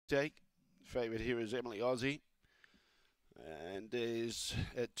mistake. Favourite here is Emily Aussie. And is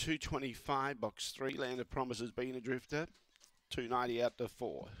at 225, box 3. Land of Promise has been a drifter. 290 out to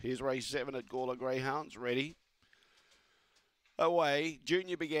 4. Here's race 7 at Gawler Greyhounds. Ready. Away.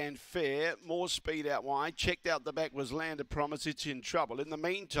 Junior began fair. More speed out wide. Checked out the back was Land of Promise. It's in trouble. In the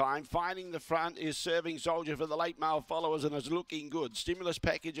meantime, finding the front is Serving Soldier for the late male followers and is looking good. Stimulus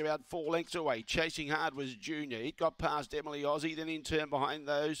Package about 4 lengths away. Chasing hard was Junior. It got past Emily Aussie. Then in turn behind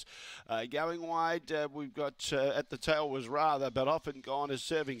those. Going wide, we've got at the tail was Rather, but off and gone is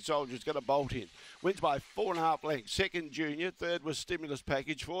Serving Soldier's got a bolt in. Wins by 4.5 lengths. Second Junior. Third was Stimulus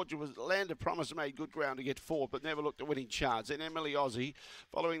Package. Fourth was Land of Promise, made good ground to get fourth, but never looked a winning chance. Then Emily Aussie.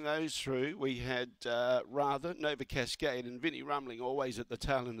 Following those through, we had Rather, Nova Cascade, and Vinnie Rumling always at the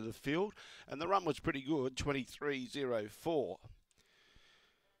tail end of the field. And the run was pretty good, 23.04.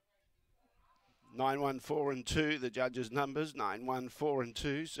 9, 1, 4 and 2, the judges' numbers. 9, 1, 4 and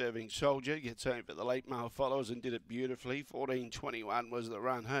 2. Serving Soldier gets over the late male followers and did it beautifully. 14.21 was the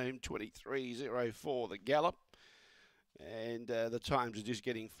run home. 23.04 the gallop. And the times are just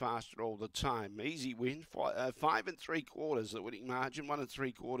getting faster all the time. Easy win. 5 3/4 the winning margin. 1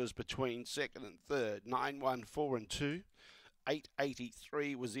 3/4 between second and third. 9, 1, 4 and 2.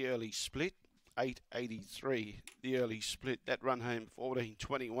 8.83 was the early split. 8.83 the early split. That run home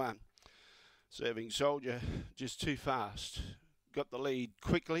 14.21. Serving Soldier just too fast. Got the lead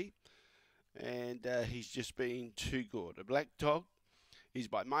quickly. And he's just been too good. A black dog. He's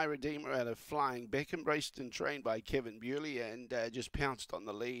by My Redeemer out of Flying Beckham, raced and trained by Kevin Bewley, and just pounced on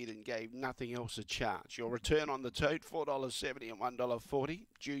the lead and gave nothing else a chance. Your return on the tote, $4.70 and $1.40.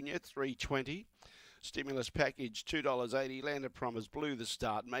 Junior, $3.20. Stimulus Package, $2.80. Land of Promise blew the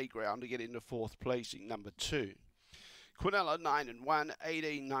start, made ground to get into fourth placing, number 2. Quinella, 9 and 1,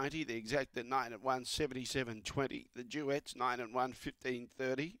 18.90. The Exacta, 9 and 1, 77.20. The Duets, 9 and 1,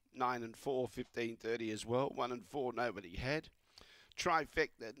 15.30. 9 and 4, 15.30 as well. 1 and 4, nobody had.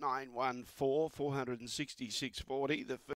 Trifecta 914, 466.40. The